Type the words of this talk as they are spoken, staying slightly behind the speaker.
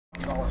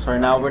So right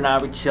now we're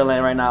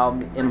chilling right now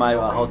in my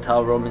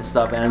hotel room and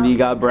stuff, and we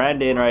got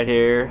Brandon right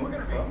here.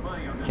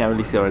 Can't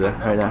really see over there.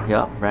 Right there.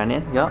 Yup,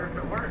 Brandon. Yup.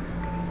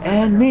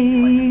 And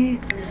me.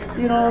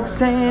 You know what I'm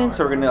saying?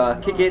 So we're gonna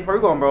kick it. Where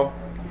we going, bro?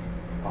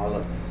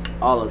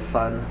 All us,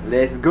 son.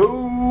 Let's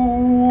go.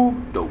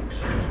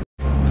 Dose.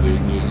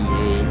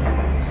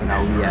 Yeah. So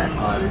now we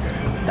at this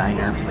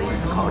diner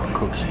place called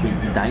Cook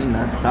Street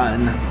Diner,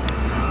 son,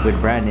 with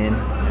Brandon.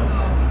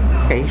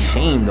 This guy, he's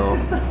shamed though. I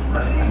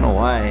don't know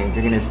why.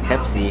 Drinking his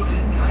Pepsi.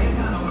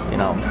 You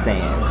know what I'm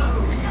saying?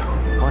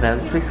 Whatever.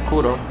 This place is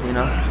cool though. You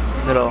know,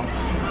 little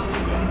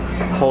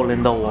hole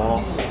in the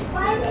wall.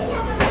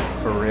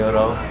 For real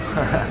though.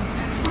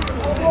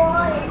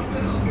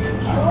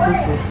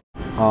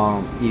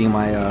 Eating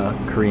my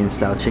Korean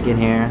style chicken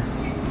here.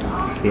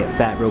 Let's get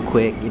fat real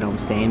quick, you know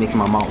what I'm saying? Making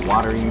my mouth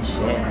watery and shit.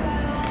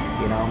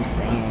 You know what I'm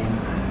saying?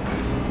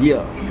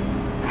 Yeah.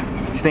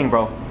 What you think,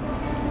 bro?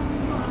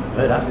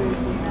 Good,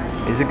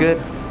 is it good?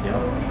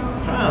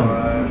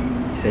 Yeah.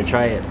 He said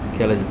try it.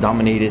 Okay, let's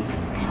dominate it.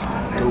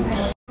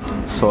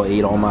 So I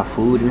ate all my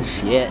food and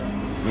shit.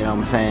 You know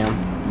what I'm saying?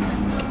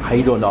 How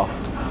you doing, dog?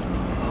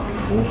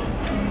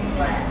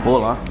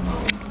 Full, huh?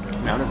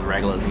 Man, I'm just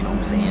regular, you know what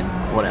I'm saying?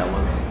 What that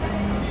was.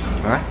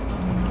 Alright?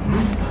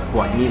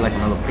 What, you need like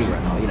another plate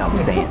right now, you know what I'm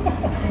saying?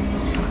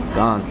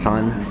 Gone,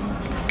 son.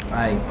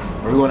 Alright,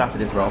 where we going after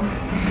this, bro?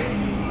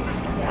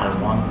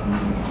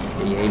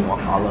 Yeah, you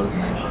want olives.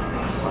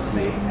 Let's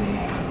leave.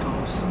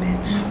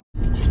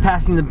 Just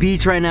passing the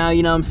beach right now,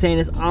 you know what I'm saying?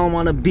 It's all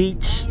on the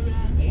beach.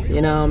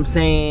 You know what I'm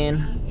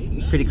saying?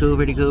 Pretty cool,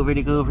 pretty cool,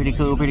 pretty cool, pretty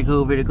cool, pretty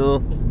cool, pretty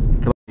cool.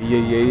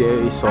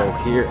 Yeah. So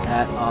here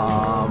at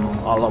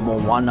Ala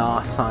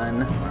Moana,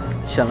 son,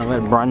 chilling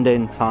with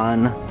Brandon,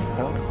 son,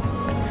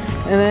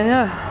 and then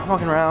yeah,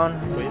 walking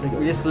around.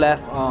 We just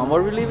left.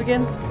 Where did we leave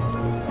again?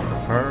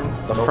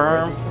 The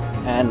Firm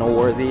and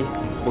Noteworthy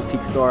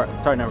boutique store.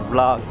 Sorry, never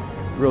vlog.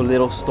 Real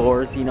little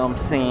stores, you know what I'm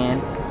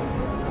saying?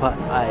 But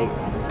I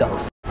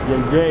dose.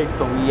 Yeah.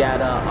 So we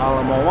at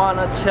Ala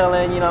Moana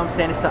chilling. You know what I'm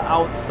saying? It's an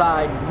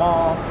outside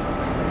mall.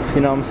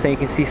 You know what I'm saying?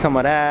 You can see some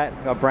of that.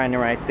 Got Brandon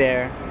right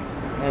there.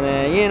 And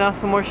then, you know,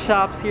 some more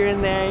shops here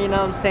and there, you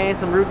know what I'm saying?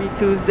 Some Ruby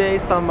Tuesday,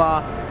 some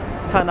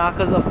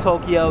Tanakas of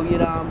Tokyo, you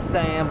know what I'm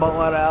saying? But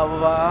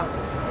whatever.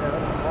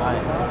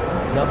 Right.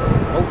 Yep.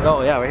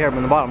 Oh, yeah, right here. I'm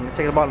in the bottom.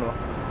 Check the bottom.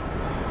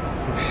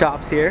 Some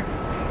shops here.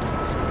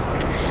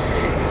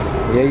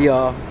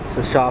 Yeah.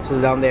 So shops are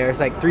down there.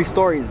 It's like 3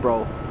 stories,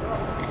 bro.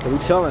 So we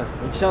chilling.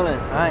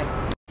 Alright.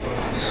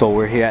 So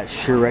we're here at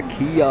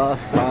Shirakia,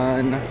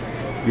 son.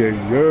 Yeah.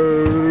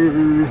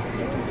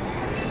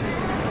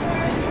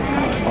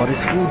 All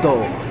this food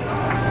though.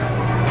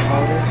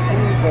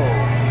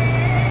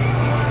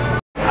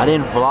 I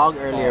didn't vlog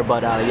earlier,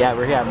 but yeah,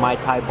 we're here at Mai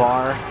Tai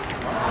Bar.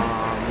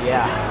 We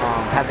had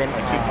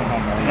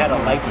a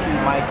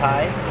lychee Mai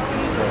Tai.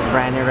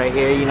 Brandon right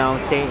here, you know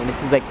what I'm saying? And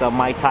this is like the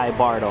Mai Tai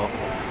Bar though.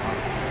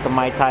 It's a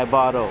Mai Tai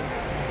Bar though.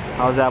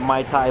 How's that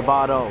Mai Tai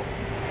Bar though?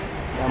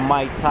 That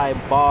Mai Tai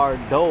Bar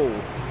though.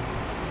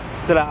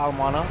 Still at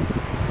Almana.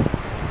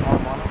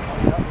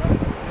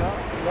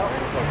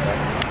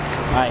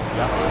 Alright,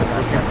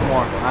 drinking some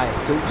more. Alright,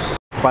 deuce.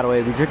 By the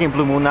way, we're drinking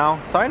Blue Moon now.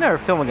 Sorry I never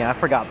film again, I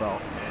forgot, bro.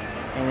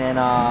 And then,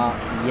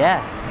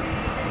 yeah.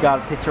 Got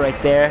a picture right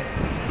there.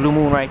 Blue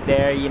Moon right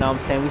there, you know what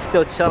I'm saying? We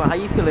still chilling. How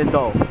you feeling,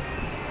 though?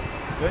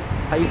 Good.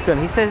 How you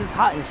feeling? He says it's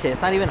hot and shit.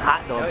 It's not even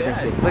hot, though.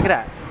 Yeah, look at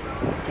that.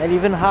 Not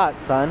even hot,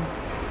 son.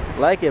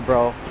 Like it,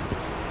 bro.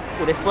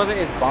 Ooh, this weather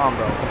is bomb,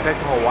 bro. Compared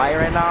to Hawaii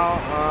right now,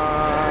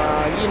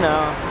 you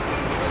know.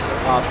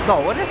 No,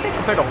 what did I say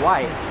compared to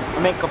Hawaii? I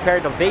mean,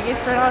 compared to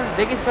Vegas right now,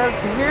 Vegas weather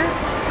to here,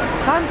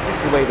 son,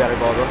 this is way better,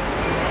 bro.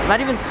 I'm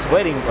not even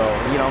sweating, bro.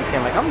 You know what I'm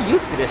saying? Like, I'm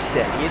used to this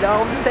shit. You know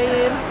what I'm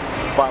saying?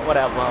 But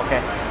whatever.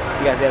 Okay.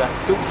 See you guys later.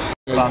 Deuce.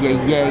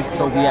 Yeah.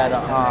 So we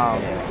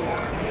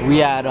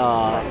at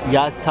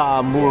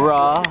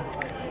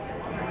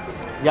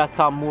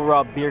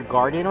Yatamura Beer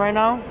Garden right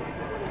now,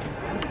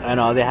 and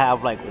they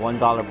have like $1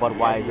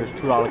 Budweiser's,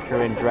 $2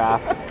 Kirin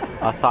Draft,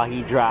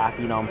 Asahi Draft.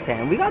 You know what I'm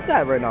saying? We got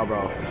that right now,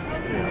 bro.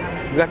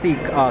 We got the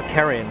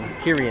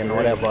Kirin or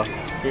whatever.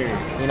 You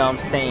know what I'm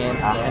saying?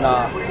 And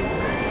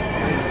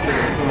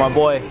my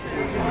boy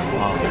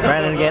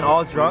Brandon again,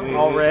 all drunk,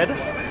 all red.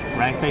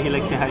 Ryan said he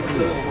likes to say hi to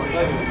you.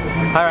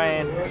 Hi,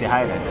 Ryan. Say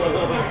hi then.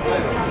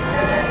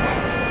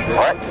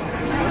 What?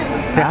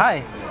 Say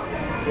hi.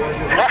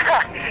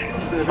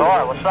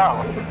 Oh, what's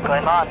up? What's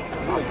going on?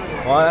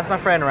 Well, that's my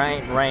friend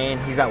Ryan.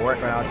 He's at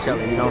work right now,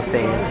 chilling. You know what I'm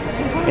saying?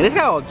 And this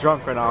guy all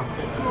drunk right now.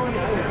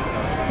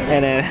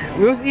 And then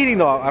we was eating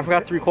though. I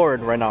forgot to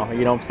record right now.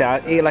 You know what I'm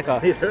saying? I ate like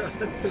a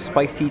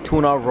spicy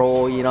tuna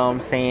roll. You know what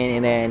I'm saying?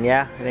 And then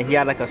yeah, and then he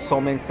had like a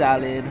salmon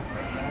salad.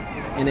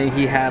 And then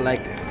he had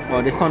like,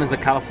 well, this one is a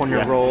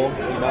California roll. You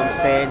know what I'm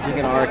saying?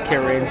 Drinking our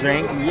Kirin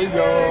drink. Yeah,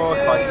 yo.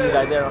 So I see you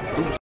guys there.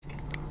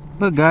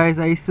 Look, guys,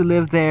 I used to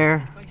live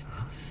there.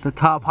 The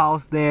top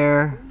house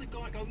there.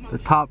 The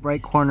top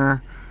right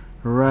corner,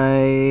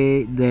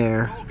 right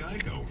there.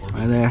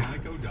 Right there.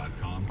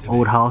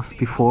 Old house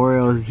before,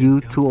 it was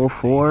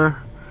U204.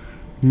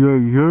 Yeah.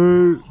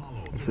 Used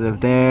to live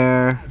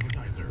there.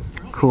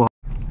 Cool.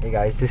 Hey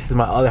guys, this is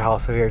my other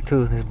house over here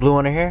too. This blue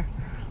one over here.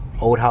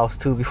 Old house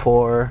too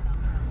before.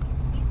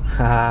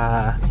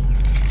 I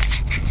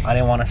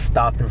didn't want to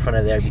stop in front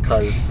of there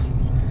because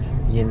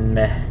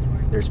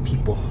there's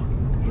people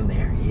in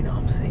there, you know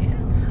what I'm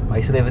saying. I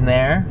used to live in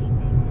there.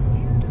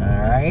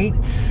 Alright.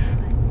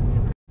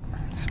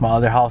 It's my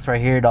other house right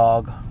here,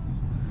 dog.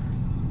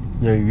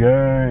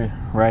 Yeah.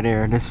 Right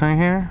there. This right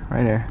here?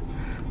 Right there.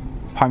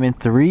 Apartment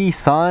 3,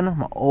 son.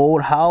 My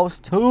old house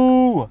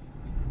too.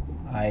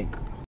 Alright.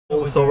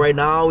 So right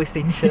now we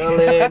stay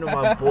chilling with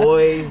my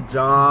boys,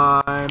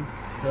 John.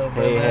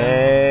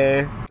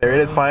 Hey. There it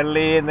is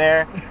finally in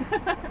there.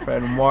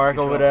 Friend Mark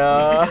over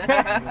there.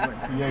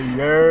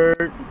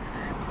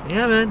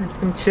 Yeah, man. Just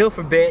gonna chill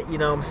for a bit, you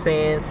know what I'm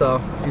saying? So,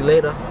 see you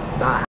later.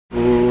 Bye.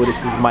 Ooh, this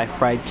is my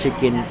fried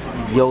chicken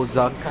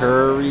gyoza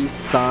curry,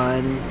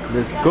 son.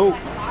 Let's go.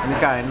 And this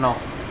guy, no.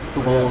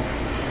 2 bowls.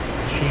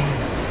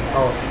 Cheese.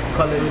 Oh,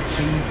 cutlet with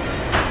cheese.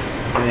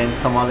 And then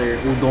some other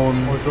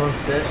udon. Udon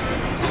set.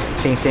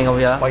 Same thing over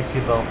here. Spicy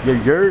though.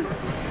 Yeah.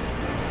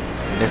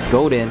 Let's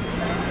go then.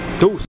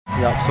 Deuce.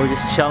 Yup, so we're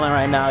just chilling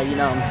right now, you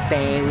know what I'm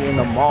saying? We in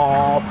the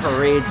mall,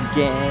 parade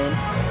again.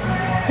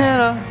 You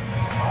know,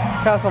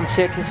 got some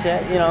chicks and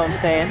shit, you know what I'm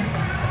saying?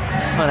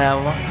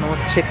 Whatever, no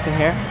chicks in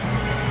here.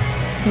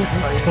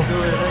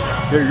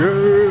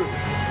 Yeah.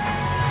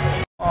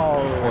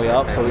 Oh,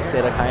 yup, so we stay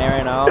at Cayenne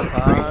right now.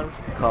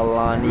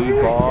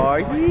 Kalani Bar.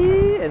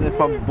 And it's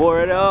my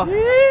boy right there.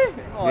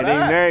 Getting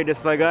married,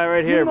 just like guy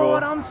right here, you know bro.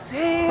 What I'm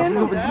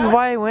saying? This is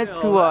why I went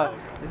to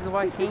this is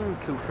why I came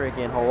to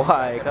freaking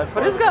Hawaii, cause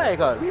for this guy,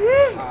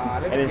 I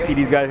didn't see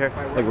these guys here.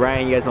 Like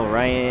Ryan, you guys know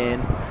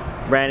Ryan.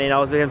 Brandon, I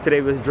was with him today,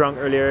 he was drunk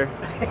earlier.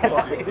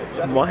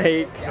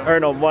 Mike,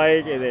 and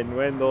then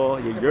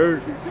Wendell. Yep.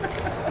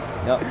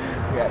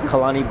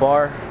 Kalani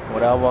Bar,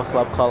 whatever,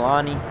 Club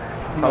Kalani.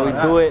 That's how we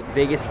do it,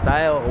 Vegas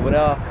style, over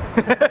there.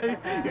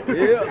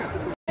 Yeah.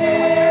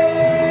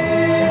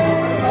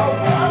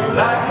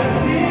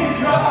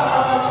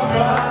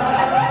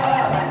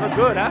 Look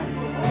good, huh?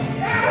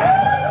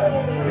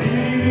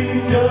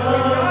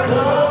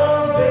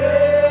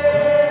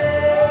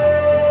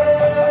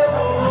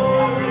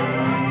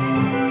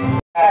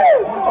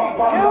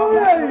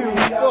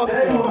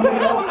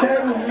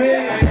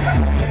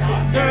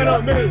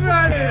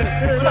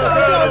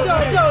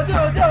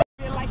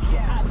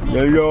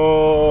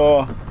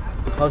 Yo.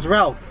 How's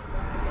Ralph?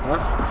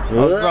 How's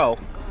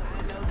Ralph?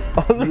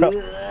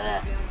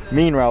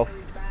 Mean Ralph.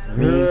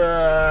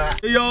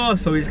 Yo,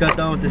 so we just got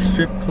done with the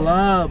strip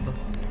club.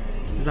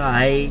 It's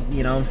alright,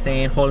 you know what I'm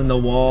saying? Holding the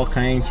wall,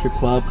 kind, strip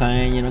club,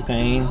 kind, you know,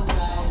 kind.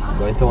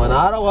 Going to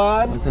another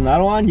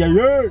one.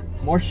 Yeah.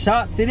 More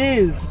shots it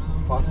is.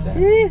 Fuck that.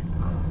 Yeah.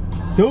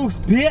 Deuce,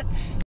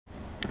 bitch.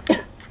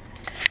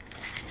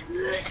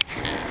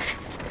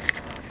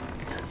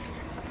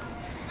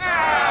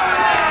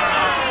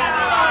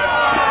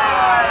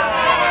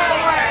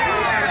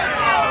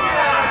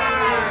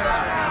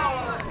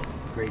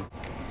 Great.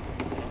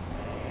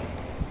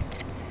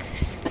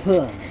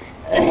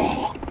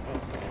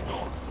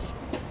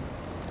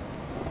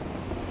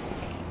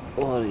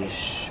 Holy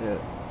shit.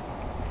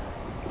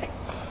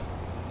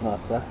 Not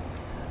that.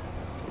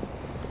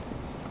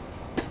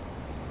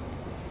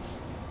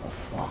 Oh,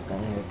 fuck, I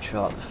hear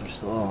chops for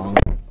so long.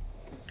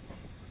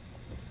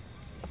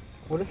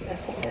 What does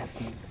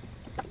SOS mean?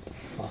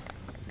 Fuck.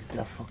 Get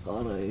the fuck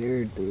out of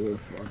here, dude.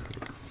 Fuck.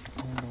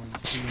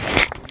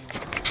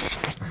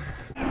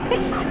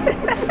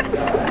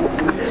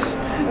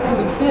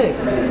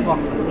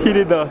 He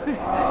did that.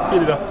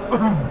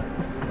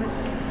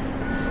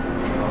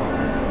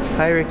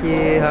 Hi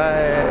Ricky,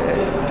 hi.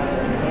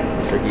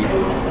 Ricky.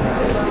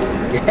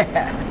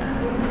 Yeah.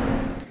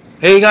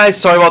 Hey guys,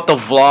 sorry about the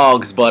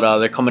vlogs, but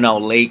they're coming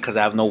out late because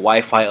I have no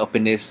Wi-Fi up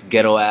in this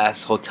ghetto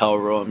ass hotel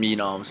room, you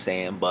know what I'm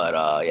saying? But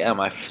yeah,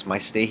 my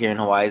stay here in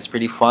Hawaii is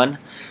pretty fun.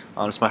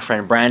 It's my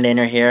friend Brandon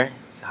here.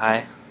 Say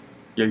hi.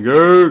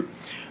 Yeah.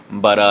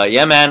 But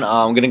yeah, man,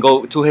 I'm gonna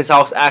go to his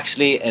house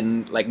actually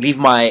and like leave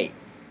my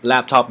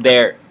laptop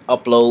there,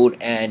 upload,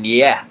 and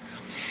yeah.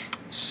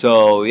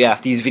 So yeah,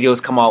 if these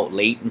videos come out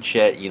late and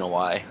shit, you know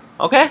why.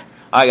 Okay?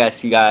 Alright guys,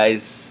 see you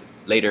guys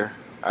later.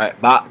 Alright,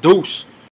 bye. Deuce.